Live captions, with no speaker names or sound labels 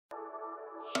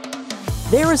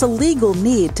There is a legal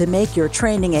need to make your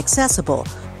training accessible,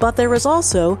 but there is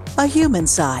also a human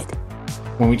side.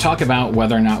 When we talk about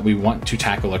whether or not we want to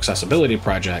tackle accessibility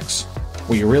projects,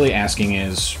 what you're really asking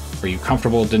is, are you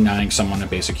comfortable denying someone a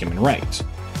basic human right?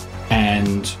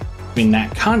 And in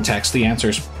that context, the answer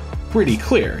is pretty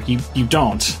clear. You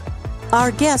don't.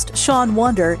 Our guest, Shawn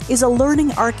Wunder, is a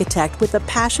learning architect with a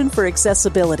passion for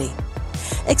accessibility.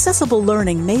 Accessible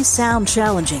learning may sound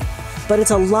challenging, but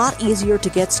it's a lot easier to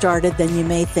get started than you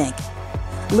may think.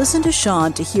 Listen to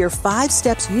Shawn to hear 5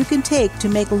 steps you can take to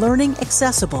make learning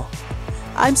accessible.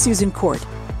 I'm Susan Court.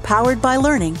 Powered by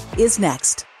Learning is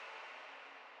next.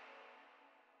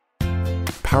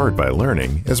 Powered by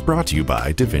Learning is brought to you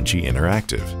by DaVinci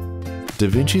Interactive.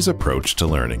 DaVinci's approach to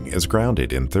learning is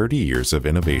grounded in 30 years of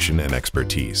innovation and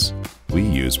expertise. We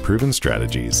use proven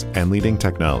strategies and leading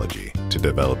technology to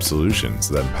develop solutions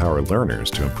that empower learners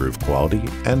to improve quality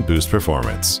and boost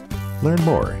performance. Learn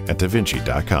more at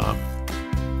davinci.com.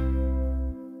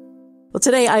 Well,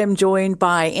 today I am joined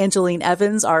by Angeline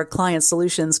Evans, our client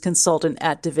solutions consultant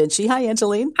at DaVinci. Hi,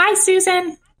 Angeline. Hi,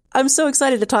 Susan. I'm so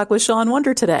excited to talk with Shawn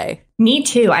Wunder today. Me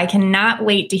too. I cannot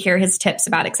wait to hear his tips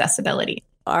about accessibility.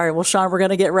 All right. Well, Shawn, we're going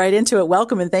to get right into it.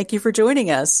 Welcome and thank you for joining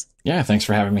us. Yeah, thanks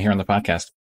for having me here on the podcast.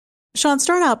 Shawn,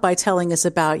 start out by telling us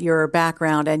about your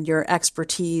background and your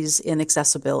expertise in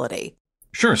accessibility.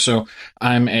 Sure. So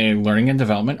I'm a learning and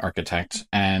development architect,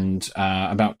 and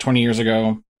about 20 years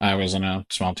ago, I was in a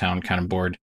small town kind of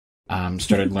bored,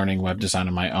 started learning web design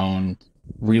on my own,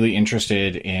 really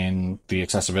interested in the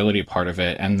accessibility part of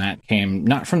it. And that came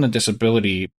not from the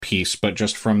disability piece, but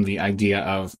just from the idea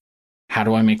of, how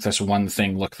do I make this one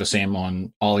thing look the same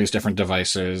on all these different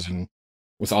devices and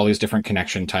with all these different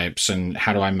connection types, and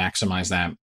how do I maximize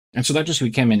that? And so that just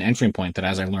became an entry point that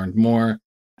as I learned more,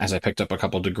 as I picked up a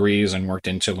couple degrees and worked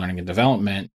into learning and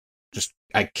development, just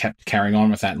I kept carrying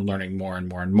on with that and learning more and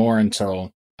more and more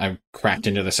until I cracked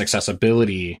into this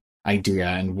accessibility idea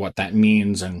and what that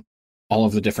means and all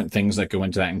of the different things that go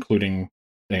into that, including,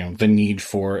 the need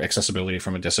for accessibility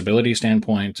from a disability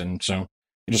standpoint. And so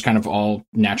it just kind of all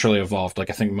naturally evolved.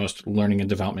 Like I think most learning and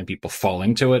development people fall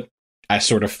into it. I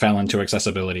sort of fell into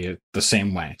accessibility the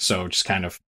same way. So just kind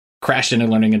of crashed into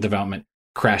learning and development,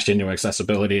 crashed into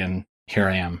accessibility, and here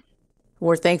I am.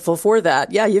 We're thankful for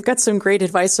that. Yeah, you've got some great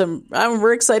advice.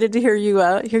 We're excited to hear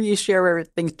you share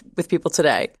everything with people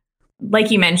today.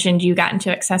 Like you mentioned, you got into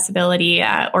accessibility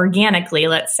organically,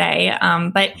 let's say.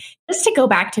 But just to go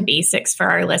back to basics for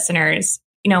our listeners,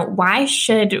 why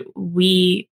should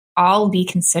we all be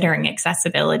considering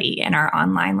accessibility in our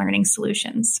online learning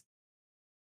solutions?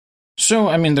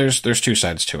 So, there's 2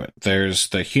 sides to it. There's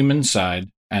the human side,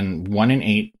 and 1 in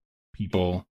 8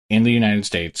 people in the United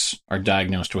States are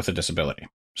diagnosed with a disability.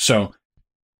 So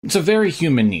it's a very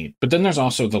human need. But then there's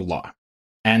also the law,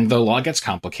 and the law gets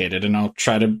complicated, and I'll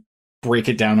try to break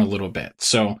it down a little bit.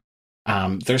 So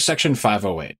there's Section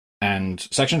 508, and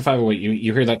Section 508,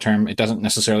 you hear that term, it doesn't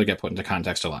necessarily get put into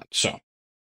context a lot. So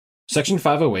Section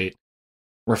 508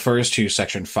 refers to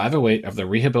Section 508 of the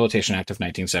Rehabilitation Act of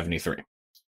 1973.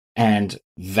 And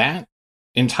that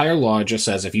entire law just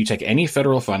says if you take any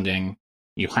federal funding,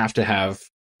 you have to have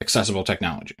accessible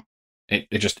technology.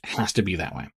 It just has to be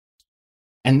that way.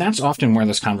 And that's often where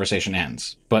this conversation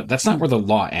ends. But that's not where the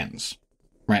law ends,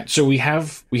 right? So we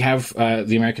have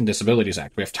the American Disabilities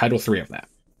Act. We have Title III of that.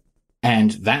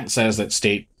 And that says that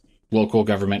state, local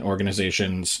government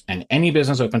organizations, and any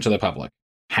business open to the public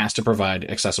has to provide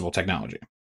accessible technology.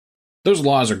 Those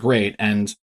laws are great,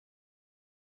 and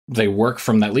they work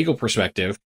from that legal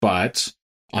perspective, but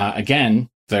again,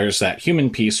 there's that human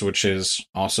piece, which is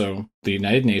also the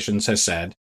United Nations has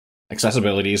said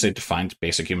accessibility is a defined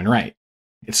basic human right.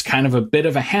 It's kind of a bit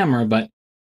of a hammer, but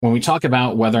when we talk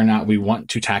about whether or not we want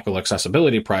to tackle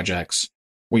accessibility projects,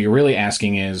 what you're really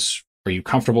asking is, are you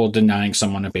comfortable denying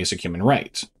someone a basic human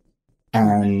right?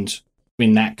 And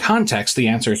in that context, the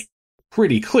answer is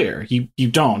pretty clear. You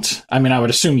don't. I would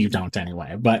assume you don't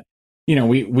anyway, but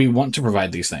we want to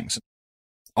provide these things.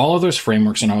 All of those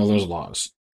frameworks and all of those laws,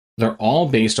 they're all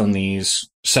based on these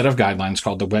set of guidelines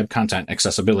called the Web Content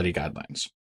Accessibility Guidelines.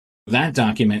 That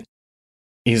document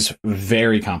is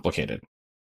very complicated.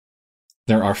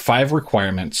 There are 5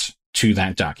 requirements to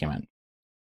that document.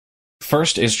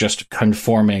 First is just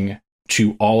conforming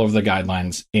to all of the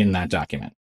guidelines in that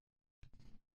document.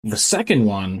 The second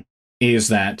one is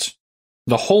that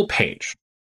the whole page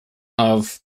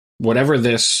of whatever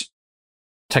this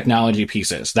technology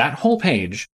piece is, that whole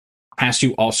page has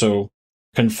to also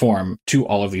conform to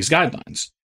all of these guidelines.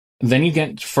 Then you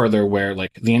get further where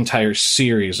the entire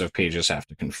series of pages have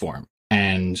to conform.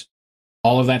 And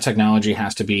all of that technology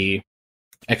has to be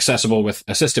accessible with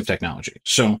assistive technology.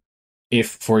 So if,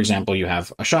 for example, you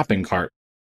have a shopping cart,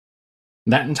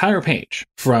 that entire page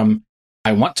from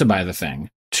I want to buy the thing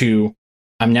to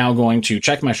I'm now going to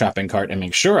check my shopping cart and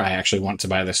make sure I actually want to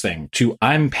buy this thing to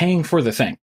I'm paying for the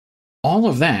thing. All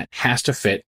of that has to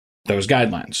fit those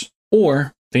guidelines,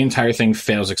 or the entire thing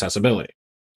fails accessibility.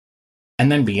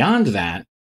 And then beyond that,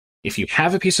 if you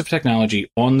have a piece of technology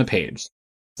on the page,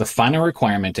 the final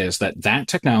requirement is that that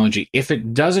technology, if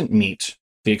it doesn't meet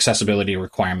the accessibility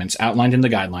requirements outlined in the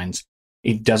guidelines,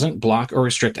 it doesn't block or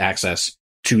restrict access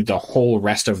to the whole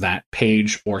rest of that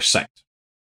page or site.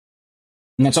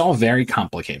 And that's all very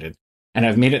complicated. And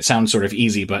I've made it sound sort of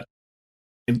easy, but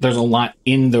there's a lot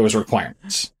in those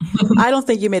requirements. I don't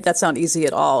think you made that sound easy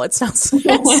at all. It sounds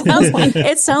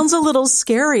a little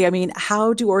scary. I mean,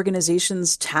 how do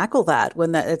organizations tackle that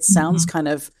when that it sounds kind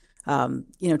of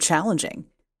challenging?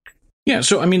 Yeah,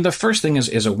 so I mean, the first thing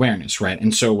is awareness, right?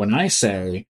 And so when I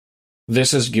say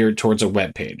this is geared towards a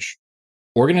web page,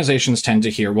 organizations tend to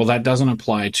hear, well, that doesn't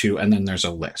apply to, and then there's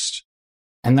a list.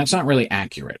 And that's not really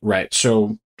accurate, right?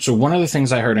 So one of the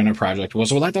things I heard in a project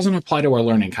was, well, that doesn't apply to our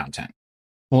learning content.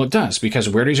 Well, it does, because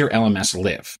where does your LMS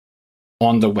live?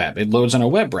 On the web. It loads on a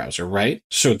web browser, right?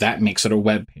 So that makes it a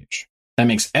web page. That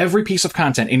makes every piece of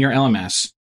content in your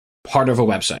LMS part of a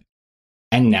website.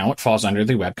 And now it falls under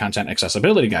the Web Content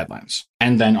Accessibility Guidelines.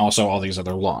 And then also all these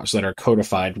other laws that are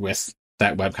codified with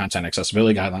that Web Content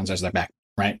Accessibility Guidelines as their back,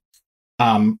 right?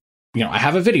 I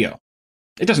have a video.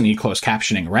 It doesn't need closed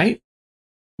captioning, right?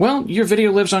 Well, your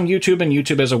video lives on YouTube, and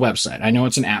YouTube is a website. I know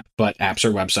it's an app, but apps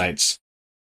are websites.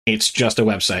 It's just a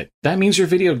website. That means your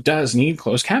video does need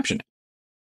closed captioning.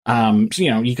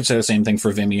 You could say the same thing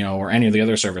for Vimeo or any of the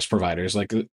other service providers.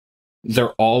 Like,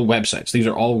 they're all websites. These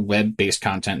are all web-based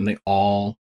content, and they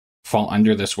all fall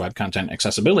under this Web Content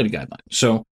Accessibility Guideline.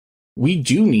 So we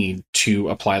do need to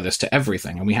apply this to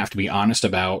everything, and we have to be honest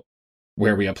about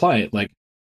where we apply it. Like,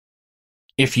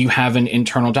 if you have an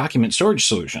internal document storage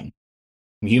solution,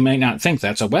 you may not think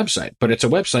that's a website, but it's a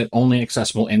website only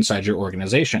accessible inside your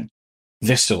organization.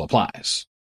 This still applies.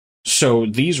 So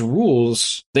these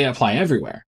rules, they apply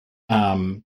everywhere.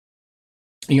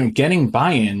 Getting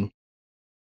buy-in,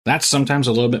 that's sometimes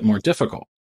a little bit more difficult,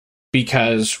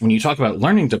 because when you talk about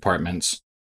learning departments,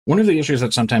 one of the issues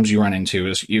that sometimes you run into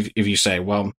is if you say,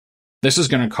 well, this is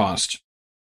going to cost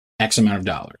X amount of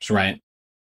dollars, right?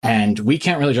 And we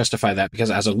can't really justify that because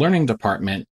as a learning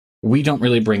department, we don't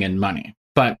really bring in money.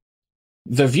 But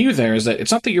the view there is that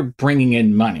it's not that you're bringing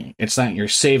in money, it's that you're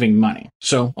saving money.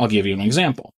 So I'll give you an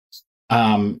example.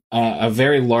 A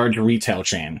very large retail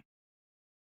chain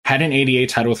had an ADA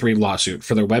Title III lawsuit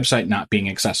for their website not being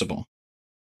accessible.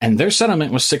 And their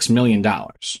settlement was $6 million.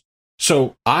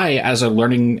 So I, as a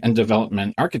learning and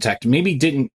development architect, maybe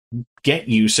didn't get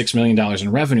you $6 million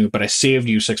in revenue, but I saved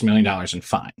you $6 million in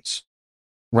fines.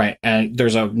 Right. And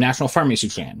there's a national pharmacy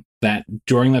chain that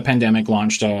during the pandemic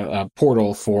launched a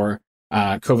portal for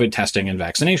COVID testing and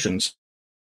vaccinations.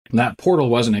 That portal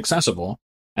wasn't accessible,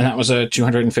 and that was a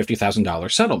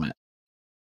 $250,000 settlement.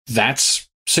 That's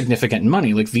significant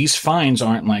money. Like, these fines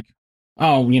aren't like,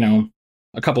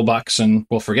 a couple bucks and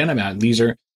we'll forget about it. These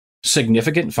are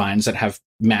significant fines that have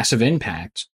massive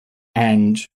impact,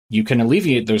 and you can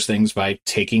alleviate those things by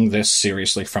taking this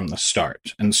seriously from the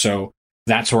start. And so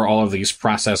that's where all of these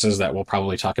processes that we'll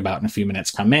probably talk about in a few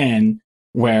minutes come in,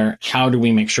 where how do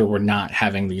we make sure we're not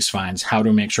having these fines? How do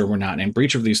we make sure we're not in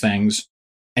breach of these things?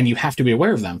 And you have to be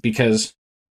aware of them, because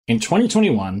in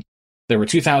 2021, there were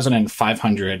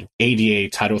 2,500 ADA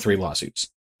Title III lawsuits.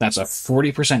 That's a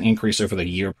 40% increase over the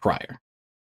year prior.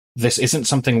 This isn't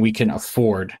something we can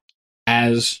afford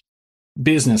as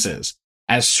businesses,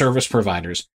 as service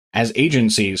providers, as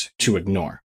agencies to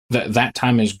ignore. That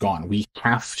time is gone. We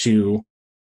have to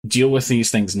deal with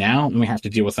these things now, and we have to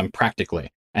deal with them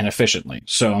practically and efficiently.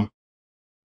 So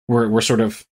we're sort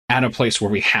of at a place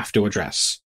where we have to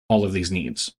address all of these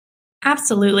needs.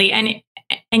 Absolutely. And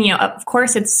of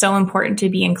course, it's so important to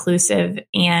be inclusive,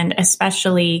 and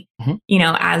especially,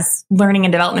 as learning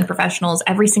and development professionals,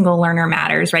 every single learner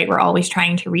matters, right? We're always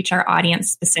trying to reach our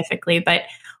audience specifically. But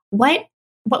what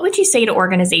would you say to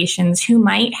organizations who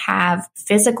might have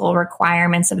physical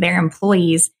requirements of their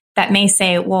employees that may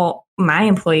say, well, my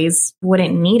employees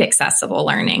wouldn't need accessible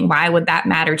learning. Why would that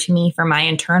matter to me for my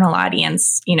internal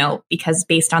audience? Because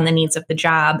based on the needs of the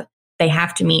job, they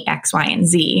have to meet X, Y, and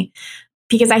Z.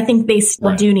 Because I think they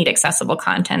still do need accessible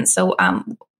content. So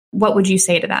what would you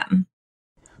say to them?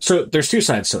 So there's two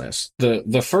sides to this.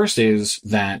 The first is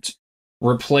that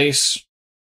replace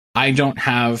I don't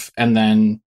have, and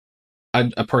then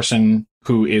a person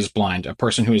who is blind, a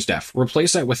person who is deaf.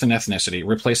 Replace that with an ethnicity,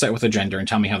 replace that with a gender, and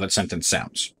tell me how that sentence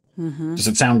sounds. Mm-hmm. Does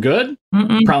it sound good?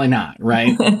 Mm-mm. Probably not,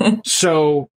 right?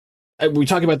 So we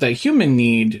talk about that human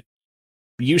need.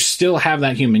 You still have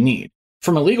that human need.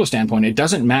 From a legal standpoint, it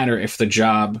doesn't matter if the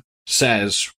job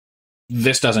says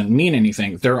this doesn't mean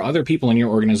anything. There are other people in your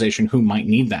organization who might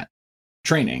need that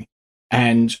training.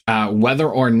 And whether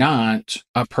or not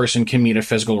a person can meet a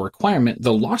physical requirement,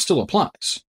 the law still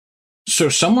applies. So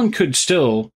someone could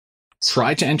still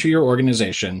try to enter your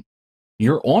organization.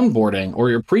 Your onboarding or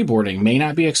your pre-boarding may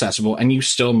not be accessible, and you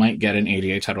still might get an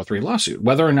ADA Title III lawsuit,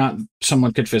 whether or not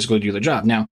someone could physically do the job.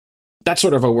 Now, that's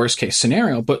sort of a worst case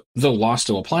scenario, but the law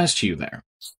still applies to you there.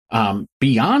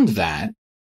 Beyond that,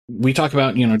 we talk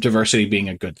about, diversity being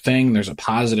a good thing. There's a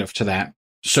positive to that.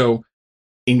 So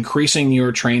increasing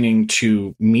your training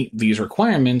to meet these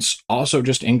requirements also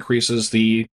just increases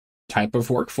the type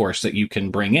of workforce that you can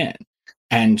bring in.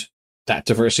 And that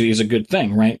diversity is a good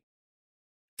thing, right?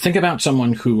 Think about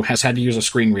someone who has had to use a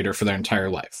screen reader for their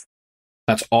entire life.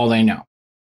 That's all they know.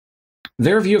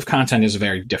 Their view of content is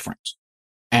very different.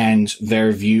 And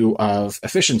their view of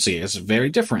efficiency is very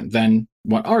different than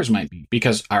what ours might be,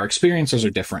 because our experiences are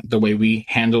different. The way we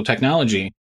handle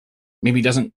technology maybe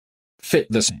doesn't fit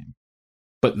the same.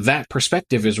 But that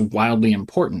perspective is wildly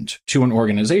important to an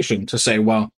organization to say,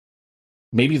 well,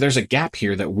 maybe there's a gap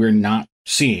here that we're not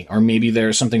seeing, or maybe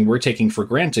there's something we're taking for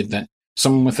granted that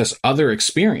someone with this other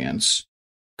experience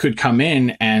could come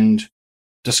in and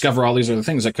discover all these other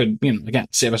things that could, again,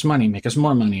 save us money, make us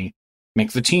more money,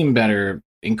 make the team better,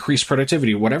 increase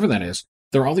productivity, whatever that is.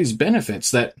 There are all these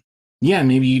benefits that,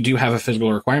 maybe you do have a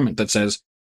physical requirement that says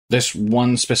this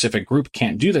one specific group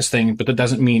can't do this thing, but that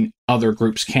doesn't mean other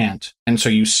groups can't. And so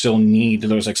you still need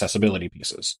those accessibility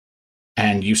pieces.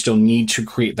 And you still need to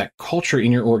create that culture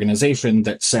in your organization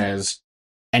that says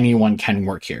anyone can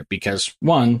work here. Because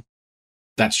one,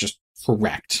 that's just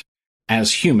correct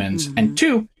as humans. Mm-hmm. And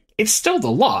two, it's still the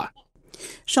law.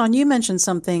 Shawn, you mentioned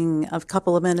something a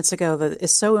couple of minutes ago that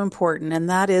is so important, and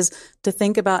that is to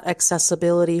think about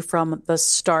accessibility from the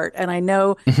start. And I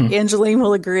know Angeline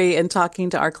will agree, in talking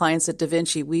to our clients at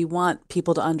DaVinci, we want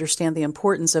people to understand the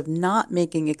importance of not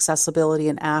making accessibility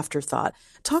an afterthought.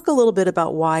 Talk a little bit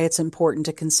about why it's important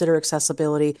to consider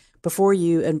accessibility before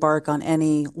you embark on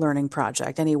any learning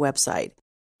project, any website.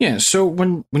 Yeah, so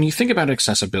when you think about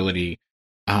accessibility,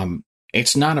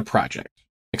 it's not a project.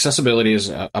 Accessibility is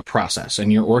a process,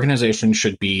 and your organization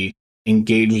should be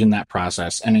engaged in that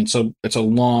process. And it's a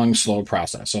long, slow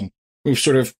process. And we've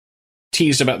sort of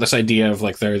teased about this idea of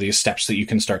there are these steps that you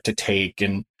can start to take.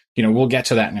 And, we'll get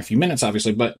to that in a few minutes,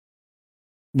 obviously. But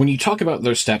when you talk about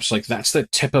those steps, that's the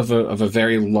tip of a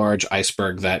very large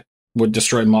iceberg that would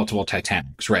destroy multiple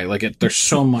Titanics, right? There's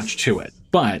so much to it.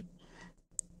 But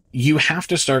you have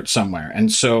to start somewhere. And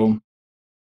so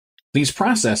these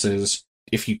processes,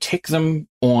 if you take them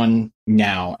on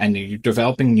now and you're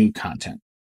developing new content,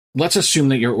 let's assume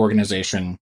that your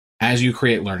organization, as you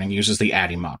create learning, uses the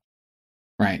ADDIE model,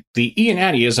 right? The E in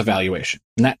ADDIE is evaluation.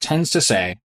 And that tends to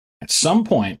say, at some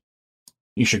point,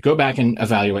 you should go back and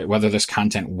evaluate whether this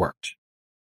content worked.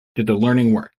 Did the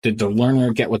learning work? Did the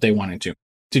learner get what they wanted to?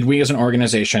 Did we as an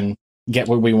organization get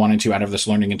what we wanted to out of this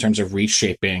learning in terms of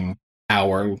reshaping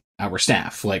our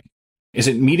staff? Is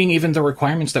it meeting even the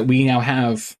requirements that we now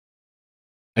have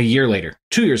a year later,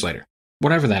 2 years later,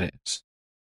 whatever that is?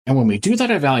 And when we do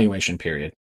that evaluation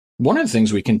period, one of the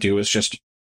things we can do is just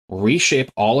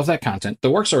reshape all of that content.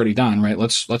 The work's already done, right?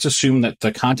 Let's assume that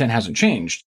the content hasn't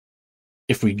changed.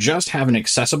 If we just have an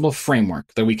accessible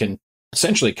framework that we can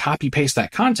essentially copy paste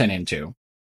that content into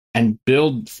and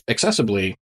build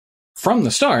accessibly from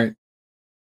the start,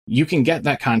 you can get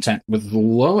that content with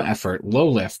low effort, low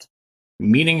lift,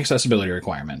 meeting accessibility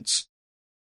requirements.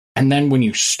 And then when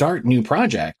you start new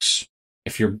projects,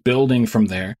 if you're building from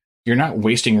there, you're not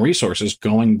wasting resources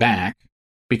going back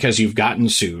because you've gotten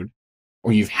sued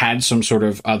or you've had some sort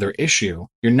of other issue.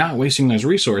 You're not wasting those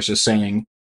resources saying,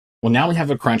 well, now we have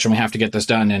a crunch and we have to get this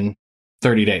done in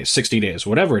 30 days, 60 days,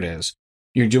 whatever it is.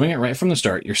 You're doing it right from the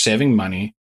start. You're saving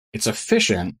money. It's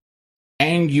efficient.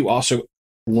 And you also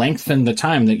lengthen the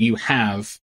time that you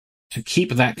have to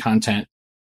keep that content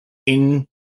in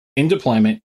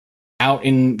deployment, out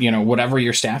in, whatever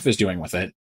your staff is doing with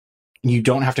it. You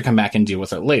don't have to come back and deal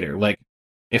with it later.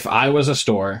 If I was a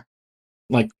store,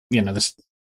 this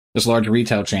large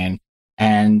retail chain,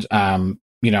 and,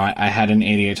 I had an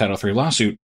ADA Title III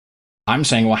lawsuit, I'm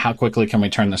saying, well, how quickly can we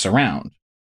turn this around?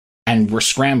 And we're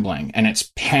scrambling, and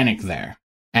it's panic there.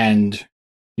 And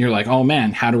you're like, oh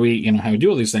man, how do we do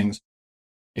all these things?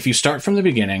 If you start from the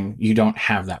beginning, you don't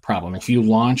have that problem. If you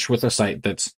launch with a site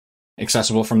that's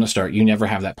accessible from the start, you never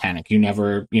have that panic. You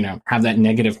never, have that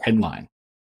negative headline.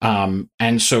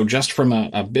 And so just from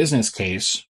a business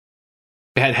case,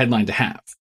 bad headline to have.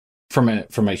 From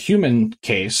a human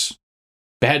case,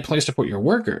 bad place to put your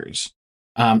workers.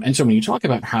 And so when you talk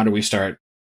about how do we start,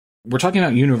 we're talking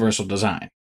about universal design.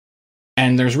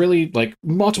 And there's really like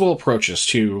multiple approaches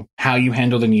to how you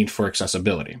handle the need for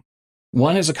accessibility.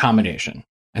 One is accommodation,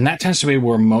 and that tends to be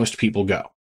where most people go.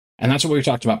 And that's what we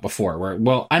talked about before, where,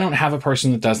 well, I don't have a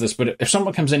person that does this, but if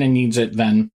someone comes in and needs it,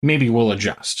 then maybe we'll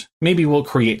adjust. Maybe we'll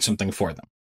create something for them.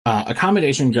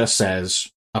 Accommodation just says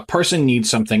a person needs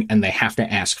something and they have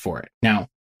to ask for it. Now,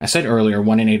 I said earlier,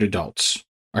 1 in 8 adults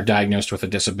are diagnosed with a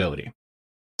disability.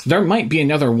 There might be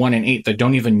another 1 in 8 that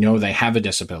don't even know they have a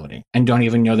disability and don't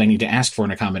even know they need to ask for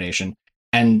an accommodation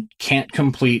and can't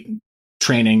complete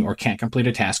training or can't complete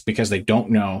a task because they don't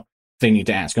know they need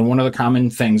to ask. And one of the common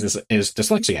things is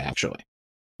dyslexia, actually.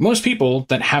 Most people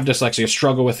that have dyslexia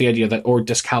struggle with the idea that, or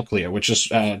dyscalculia, which is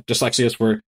dyslexia is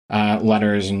for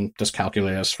letters and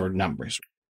dyscalculia is for numbers.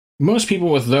 Most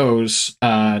people with those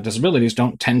disabilities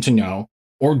don't tend to know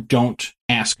or don't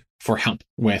ask for help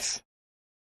with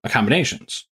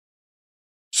accommodations.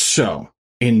 So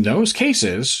in those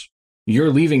cases, you're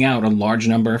leaving out a large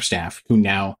number of staff who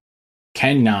now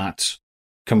cannot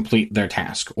complete their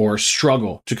task or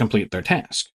struggle to complete their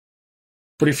task.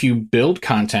 But if you build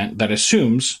content that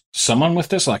assumes someone with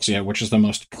dyslexia, which is the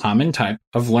most common type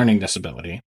of learning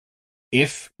disability,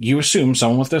 if you assume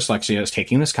someone with dyslexia is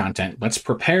taking this content, let's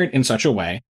prepare it in such a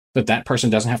way that that person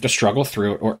doesn't have to struggle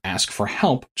through it or ask for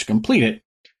help to complete it.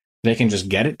 They can just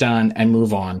get it done and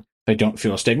move on. They don't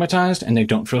feel stigmatized and they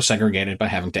don't feel segregated by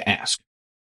having to ask.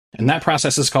 And that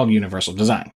process is called universal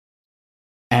design.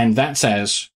 And that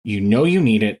says, you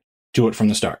need it, do it from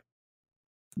the start.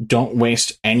 Don't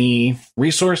waste any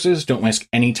resources, don't waste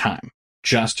any time.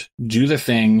 Just do the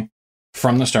thing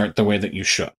from the start the way that you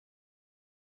should.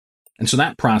 And so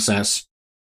that process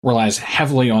relies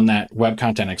heavily on that web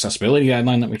content accessibility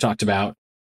guideline that we talked about.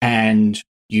 And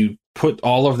you put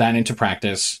all of that into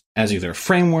practice as either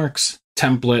frameworks,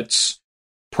 templates,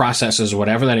 processes,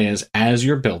 whatever that is, as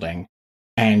you're building.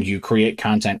 And you create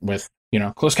content with,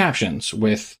 closed captions,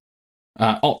 with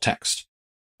alt text,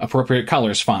 appropriate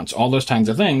colors, fonts, all those kinds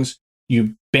of things.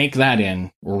 You bake that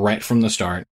in right from the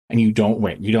start, and you don't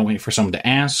wait. You don't wait for someone to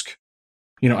ask.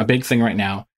 A big thing right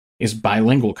now is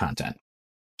bilingual content.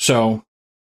 So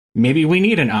maybe we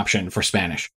need an option for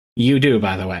Spanish. You do,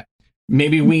 by the way.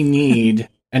 Maybe we need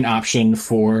an option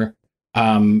for,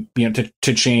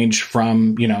 to change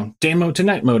from, day mode to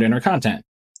night mode in our content.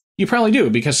 You probably do,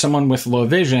 because someone with low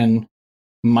vision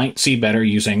might see better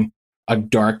using a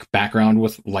dark background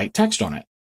with light text on it.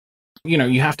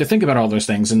 You have to think about all those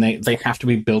things, and they have to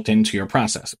be built into your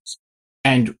processes.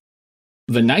 And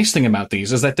the nice thing about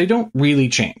these is that they don't really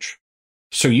change.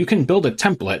 So you can build a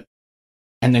template,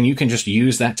 and then you can just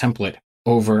use that template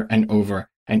over and over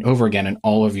and over again in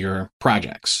all of your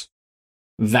projects.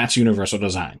 That's universal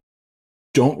design.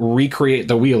 Don't recreate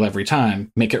the wheel every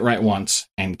time. Make it right once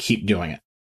and keep doing it.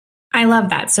 I love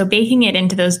that. So baking it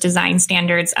into those design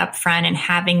standards up front and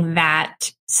having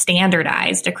that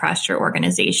standardized across your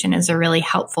organization is a really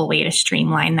helpful way to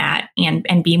streamline that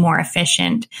and be more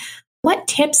efficient. What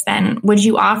tips then would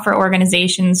you offer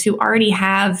organizations who already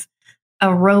have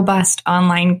a robust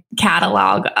online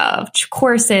catalog of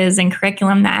courses and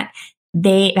curriculum that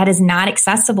is not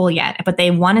accessible yet, but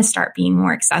they want to start being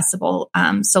more accessible?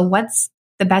 So what's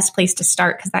the best place to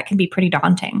start? Because that can be pretty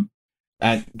daunting.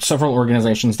 At several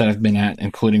organizations that I've been at,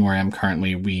 including where I am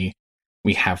currently, we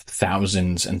have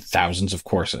thousands and thousands of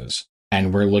courses,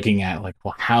 and we're looking at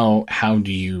how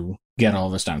do you get all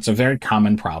this done? It's a very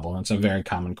common problem. It's a very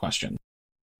common question.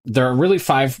 There are really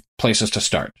 5 places to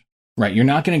start, right? You're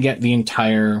not going to get the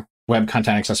entire web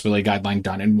content accessibility guideline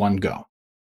done in one go.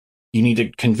 You need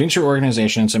to convince your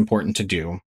organization it's important to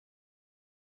do,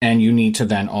 and you need to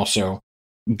then also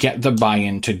get the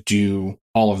buy-in to do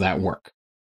all of that work.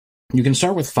 You can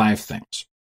start with 5 things.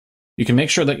 You can make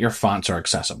sure that your fonts are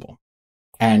accessible.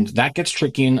 And that gets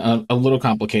tricky and a little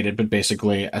complicated, but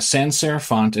basically a sans serif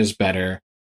font is better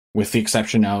with the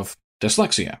exception of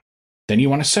dyslexia. Then you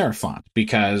want a serif font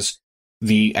because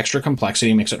the extra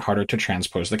complexity makes it harder to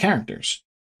transpose the characters.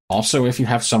 Also, if you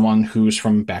have someone who's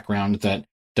from a background that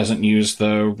doesn't use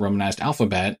the Romanized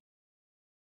alphabet,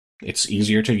 it's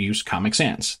easier to use Comic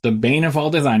Sans. The bane of all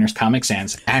designers, Comic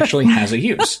Sans, actually has a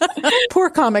use.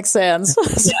 Poor Comic Sans.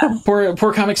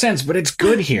 Poor Comic Sans, but it's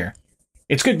good here.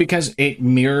 It's good because it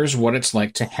mirrors what it's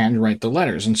like to handwrite the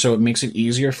letters. And so it makes it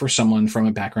easier for someone from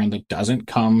a background that doesn't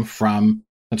come from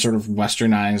that sort of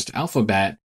westernized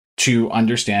alphabet to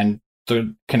understand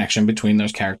the connection between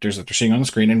those characters that they're seeing on the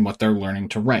screen and what they're learning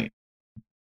to write.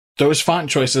 Those font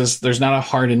choices, there's not a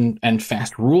hard and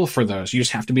fast rule for those. You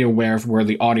just have to be aware of where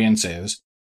the audience is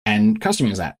and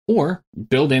customize that, or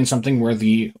build in something where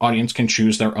the audience can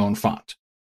choose their own font.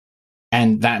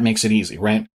 And that makes it easy,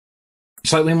 right?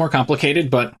 Slightly more complicated,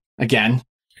 but again,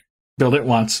 build it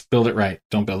once, build it right,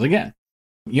 don't build it again.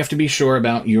 You have to be sure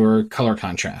about your color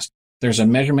contrast. There's a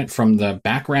measurement from the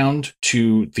background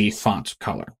to the font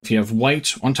color. If you have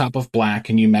white on top of black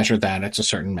and you measure that, it's a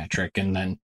certain metric, and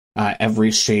then every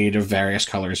shade of various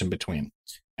colors in between.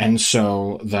 And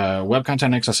so the Web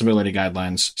Content Accessibility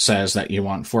Guidelines says that you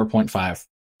want 4.5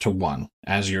 to 1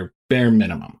 as your bare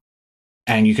minimum.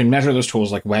 And you can measure those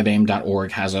tools, like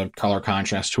webaim.org has a color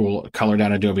contrast tool,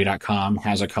 color.adobe.com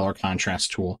has a color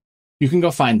contrast tool. You can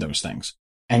go find those things,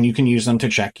 and you can use them to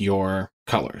check your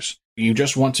colors. You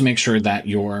just want to make sure that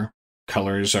your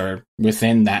colors are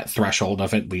within that threshold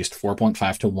of at least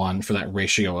 4.5 to 1 for that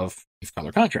ratio of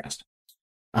color contrast.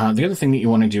 The other thing that you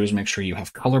want to do is make sure you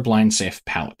have colorblind safe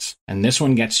palettes. And this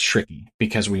one gets tricky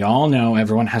because we all know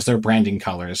everyone has their branding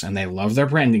colors and they love their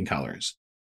branding colors.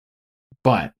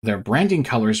 But their branding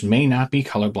colors may not be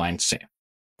colorblind safe.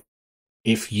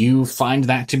 If you find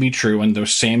that to be true in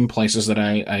those same places that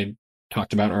I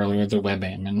talked about earlier, the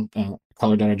WebAIM and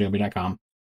color.adobe.com,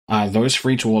 those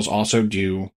free tools also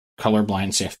do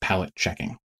colorblind safe palette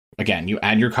checking. Again, you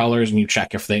add your colors and you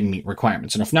check if they meet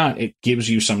requirements. And if not, it gives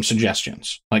you some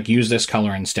suggestions, like use this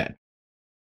color instead.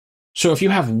 So if you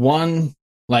have one,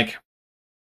 like,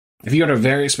 if you got a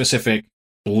very specific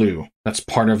blue, that's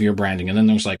part of your branding, and then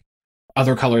there's like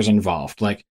other colors involved.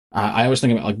 Like, I always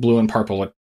think about like blue and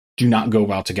purple do not go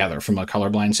well together from a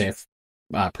colorblind safe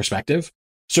perspective.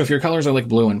 So if your colors are like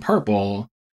blue and purple,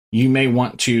 you may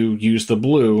want to use the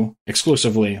blue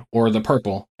exclusively or the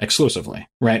purple exclusively,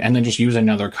 right? And then just use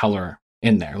another color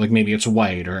in there. Like maybe it's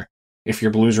white, or if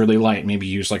your blue is really light, maybe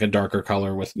use like a darker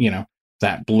color with,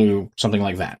 that blue, something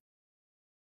like that.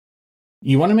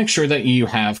 You want to make sure that you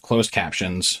have closed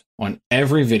captions on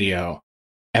every video,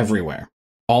 everywhere.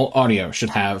 All audio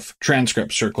should have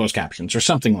transcripts or closed captions or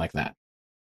something like that.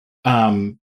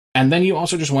 And then you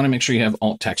also just want to make sure you have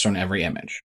alt text on every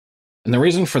image. And the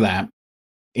reason for that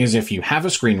is if you have a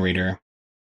screen reader,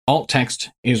 alt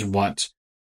text is what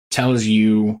tells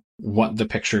you what the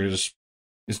picture is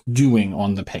doing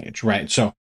on the page, right?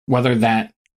 So whether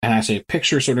that, and I say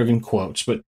picture sort of in quotes,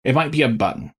 but it might be a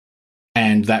button,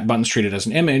 and that button's treated as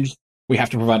an image, we have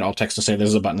to provide alt text to say this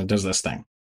is a button that does this thing.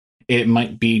 It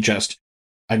might be just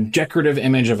a decorative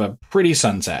image of a pretty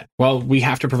sunset. Well, we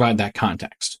have to provide that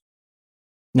context.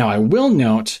 Now, I will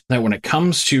note that when it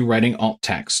comes to writing alt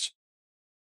text,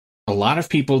 a lot of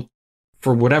people,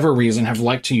 for whatever reason, have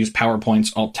liked to use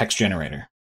PowerPoint's alt text generator.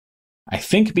 I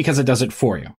think because it does it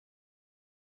for you.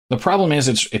 The problem is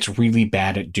it's really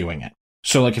bad at doing it.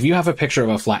 So like if you have a picture of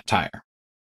a flat tire,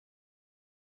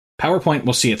 PowerPoint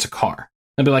will see it's a car.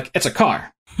 They'll be like, it's a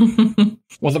car.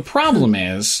 Well, the problem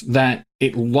is that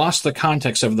it lost the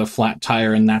context of the flat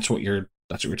tire, and that's what you're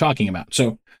talking about.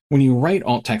 So when you write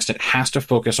alt text, it has to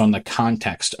focus on the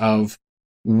context of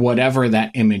whatever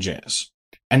that image is.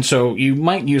 And so you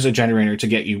might use a generator to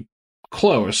get you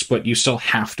close, but you still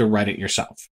have to write it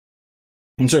yourself.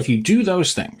 And so if you do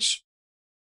those things,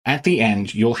 at the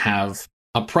end, you'll have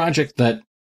a project that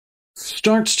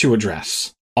starts to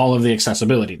address all of the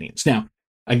accessibility needs. Now,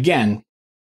 again,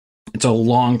 it's a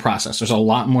long process. There's a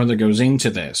lot more that goes into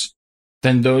this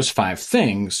than those 5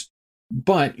 things,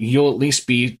 but you'll at least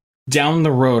be down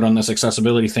the road on this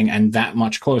accessibility thing and that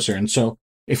much closer. And so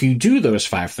if you do those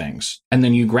 5 things and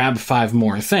then you grab 5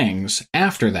 more things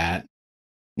after that,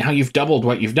 now you've doubled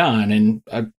what you've done in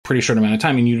a pretty short amount of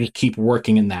time, and you just keep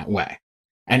working in that way.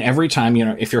 And every time,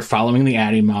 if you're following the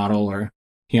ADDIE model, or,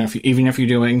 even if you're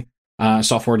doing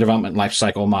software development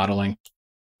lifecycle modeling,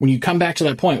 when you come back to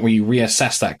that point where you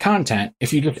reassess that content,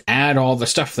 if you just add all the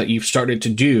stuff that you've started to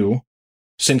do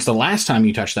since the last time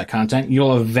you touched that content,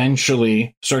 you'll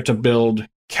eventually start to build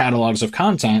catalogs of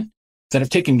content that have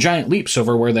taken giant leaps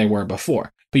over where they were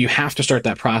before. But you have to start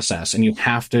that process, and you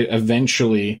have to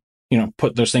eventually,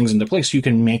 put those things into place so you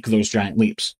can make those giant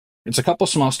leaps. It's a couple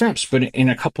small steps, but in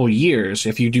a couple years,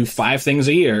 if you do 5 things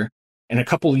a year, in a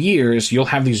couple years, you'll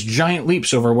have these giant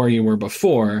leaps over where you were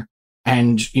before.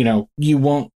 And, you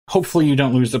won't, hopefully you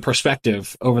don't lose the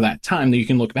perspective over that time that you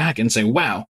can look back and say,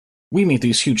 wow, we made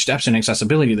these huge steps in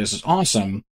accessibility. This is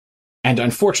awesome. And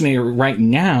unfortunately, right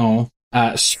now,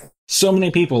 so many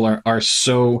people are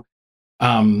so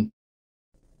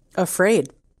afraid.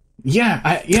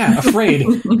 Yeah, afraid.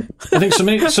 I think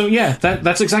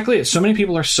that's exactly it. So many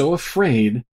people are so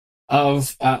afraid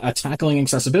of tackling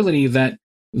accessibility that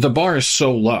the bar is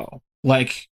so low.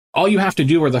 Like, all you have to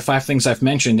do are the 5 things I've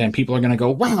mentioned, and people are going to go,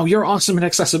 wow, you're awesome at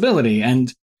accessibility.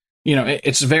 And,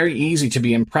 it's very easy to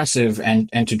be impressive and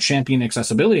to champion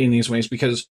accessibility in these ways,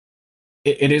 because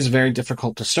it is very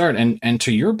difficult to start. And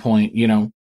to your point,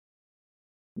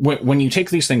 when you take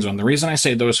these things on, the reason I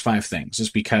say those 5 things is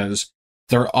because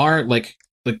there are, like,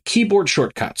 the keyboard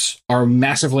shortcuts are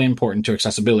massively important to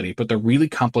accessibility, but they're really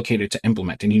complicated to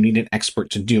implement, and you need an expert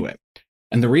to do it.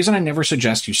 And the reason I never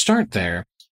suggest you start there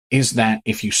is that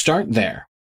if you start there,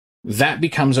 that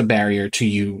becomes a barrier to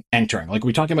you entering. Like,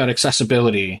 we talk about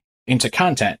accessibility into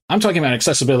content. I'm talking about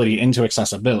accessibility into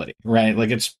accessibility, right?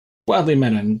 Like, it's wildly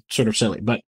meta and sort of silly.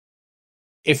 But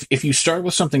if you start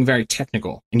with something very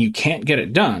technical and you can't get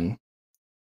it done,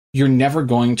 you're never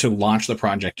going to launch the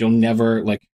project. You'll never,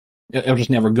 it'll just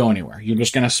never go anywhere. You're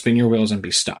just going to spin your wheels and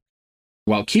be stuck.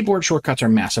 While keyboard shortcuts are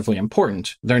massively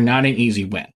important, they're not an easy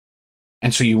win.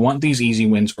 And so you want these easy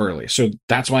wins early. So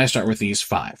that's why I start with these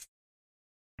 5.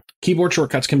 Keyboard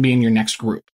shortcuts can be in your next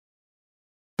group.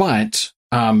 But,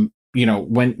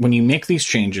 when you make these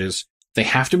changes, they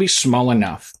have to be small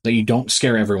enough that you don't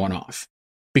scare everyone off.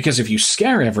 Because if you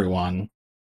scare everyone,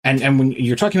 and when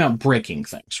you're talking about breaking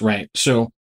things, right?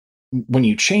 So when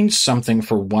you change something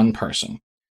for one person,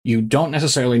 you don't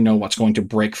necessarily know what's going to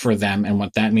break for them and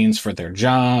what that means for their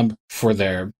job, for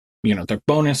their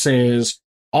bonuses,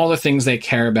 all the things they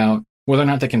care about, whether or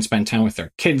not they can spend time with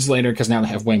their kids later because now they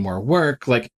have way more work.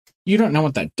 Like, you don't know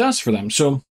what that does for them.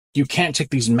 So you can't take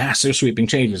these massive sweeping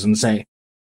changes and say,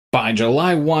 by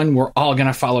July 1, we're all going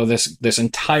to follow this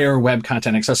entire web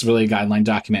content accessibility guideline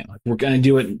document. Like, we're going to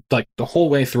do it like the whole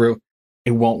way through.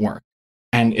 It won't work,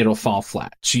 and it'll fall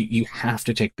flat. So you have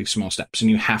to take these small steps, and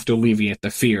you have to alleviate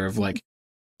the fear of, like,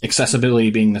 accessibility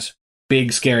being this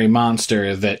big, scary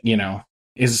monster that,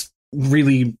 is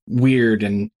really weird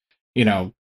and,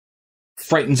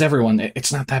 frightens everyone.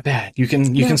 It's not that bad. You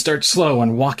can start slow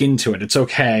and walk into it. It's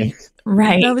okay.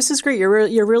 Right. No, this is great.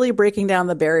 You're really breaking down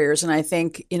the barriers, and I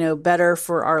think better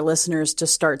for our listeners to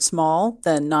start small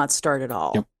than not start at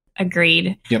all. Yep.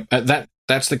 Agreed. Yep.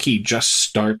 That's the key. Just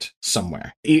start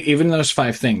somewhere. Even those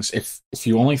 5 things. If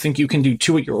you only think you can do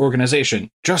 2 at your organization,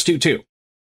 just do 2.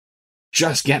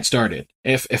 Just get started.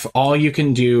 If all you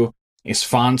can do is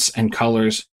fonts and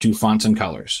colors, do fonts and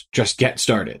colors. Just get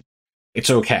started.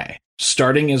 It's okay.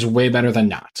 Starting is way better than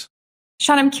not.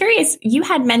 Shawn, I'm curious, you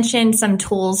had mentioned some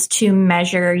tools to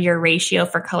measure your ratio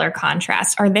for color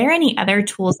contrast. Are there any other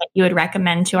tools that you would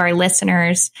recommend to our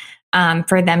listeners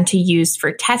for them to use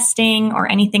for testing or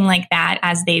anything like that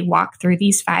as they walk through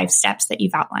these 5 steps that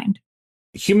you've outlined?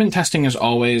 Human testing is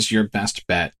always your best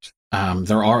bet.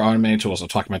 There are automated tools. I'll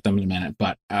talk about them in a minute,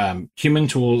 but human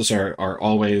tools are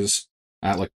always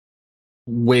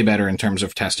way better in terms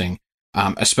of testing,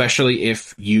 especially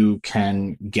if you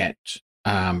can get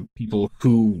people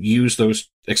who use those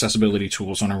accessibility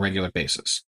tools on a regular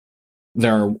basis.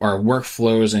 There are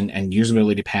workflows and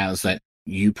usability paths that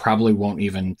you probably won't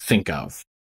even think of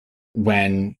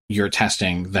when you're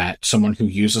testing, that someone who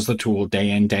uses the tool day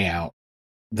in, day out,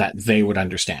 that they would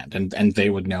understand and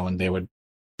they would know, and they would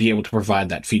be able to provide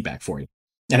that feedback for you.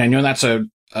 And I know that's a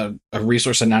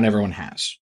resource that not everyone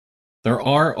has. There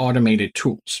are automated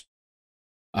tools.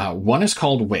 One is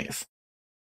called Wave.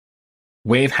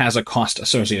 Wave has a cost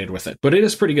associated with it, but it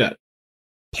is pretty good.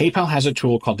 PayPal has a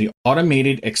tool called the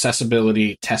Automated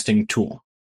Accessibility Testing Tool.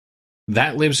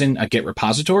 That lives in a Git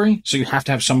repository, so you have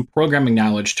to have some programming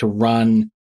knowledge to run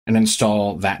and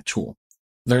install that tool.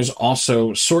 There's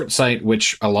also SortSite,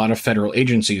 which a lot of federal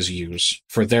agencies use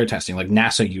for their testing, like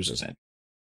NASA uses it.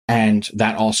 And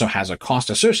that also has a cost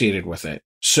associated with it.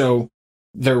 So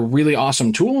they're really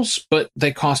awesome tools, but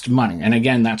they cost money. And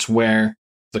again, that's where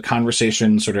the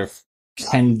conversation sort of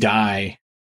can die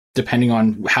depending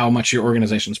on how much your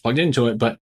organization's plugged into it,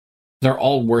 but they're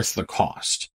all worth the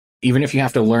cost. Even if you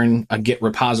have to learn a Git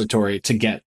repository to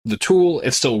get the tool,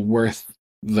 it's still worth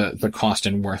the cost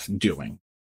and worth doing.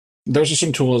 Those are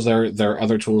some tools. There are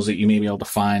other tools that you may be able to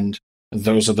find.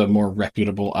 Those are the more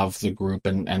reputable of the group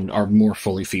and are more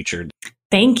fully featured.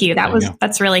 Thank you.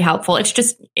 That's really helpful.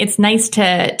 It's nice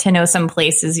to know some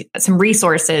places, some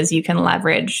resources you can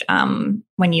leverage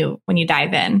when you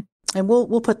dive in. And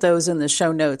we'll put those in the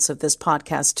show notes of this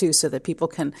podcast too, so that people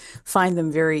can find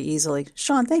them very easily.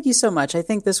 Shawn, thank you so much. I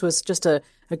think this was just a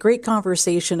great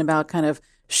conversation about kind of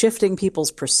shifting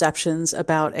people's perceptions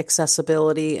about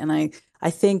accessibility. And I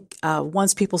think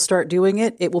once people start doing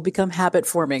it, it will become habit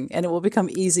forming, and it will become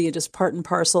easy and just part and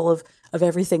parcel of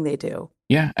everything they do.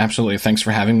 Yeah, absolutely. Thanks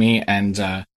for having me. And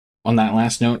on that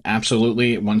last note,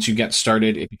 absolutely. Once you get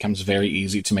started, it becomes very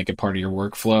easy to make it part of your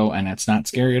workflow, and it's not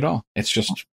scary at all. It's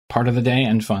just part of the day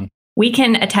and fun. We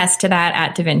can attest to that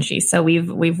at DaVinci. So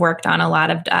we've worked on a lot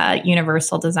of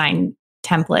universal design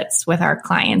templates with our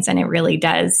clients, and it really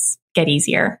does get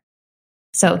easier.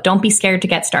 So don't be scared to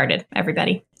get started,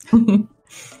 everybody.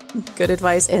 Good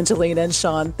advice, Angelina and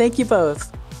Shawn. Thank you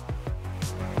both.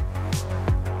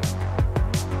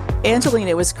 Angelina,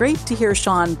 it was great to hear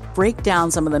Shawn break down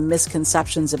some of the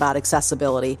misconceptions about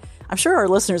accessibility. I'm sure our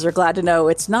listeners are glad to know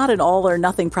it's not an all or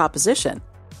nothing proposition.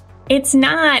 It's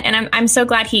not. And I'm so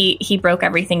glad he broke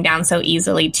everything down so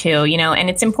easily too, and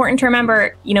it's important to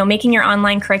remember, making your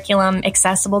online curriculum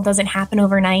accessible doesn't happen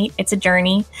overnight. It's a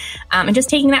journey. And just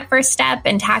taking that first step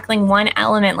and tackling one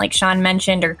element like Shawn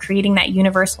mentioned, or creating that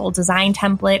universal design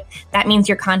template, that means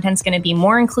your content's going to be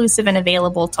more inclusive and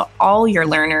available to all your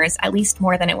learners, at least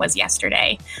more than it was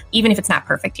yesterday, even if it's not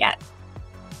perfect yet.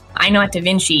 I know at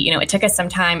DaVinci, it took us some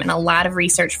time and a lot of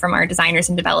research from our designers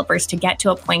and developers to get to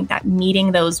a point that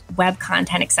meeting those web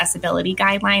content accessibility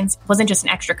guidelines wasn't just an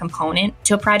extra component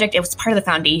to a project. It was part of the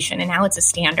foundation, and now it's a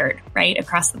standard, right,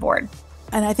 across the board.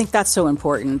 And I think that's so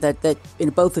important that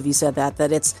both of you said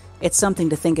that it's something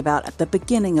to think about at the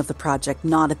beginning of the project,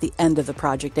 not at the end of the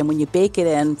project. And when you bake it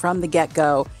in from the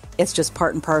get-go, it's just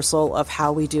part and parcel of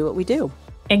how we do what we do.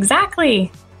 Exactly.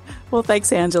 Well,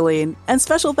 thanks, Angeline. And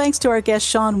special thanks to our guest,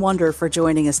 Shawn Wunder, for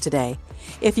joining us today.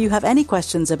 If you have any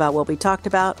questions about what we talked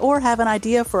about or have an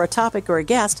idea for a topic or a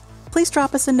guest, please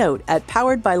drop us a note at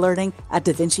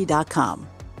poweredbylearning@davinci.com.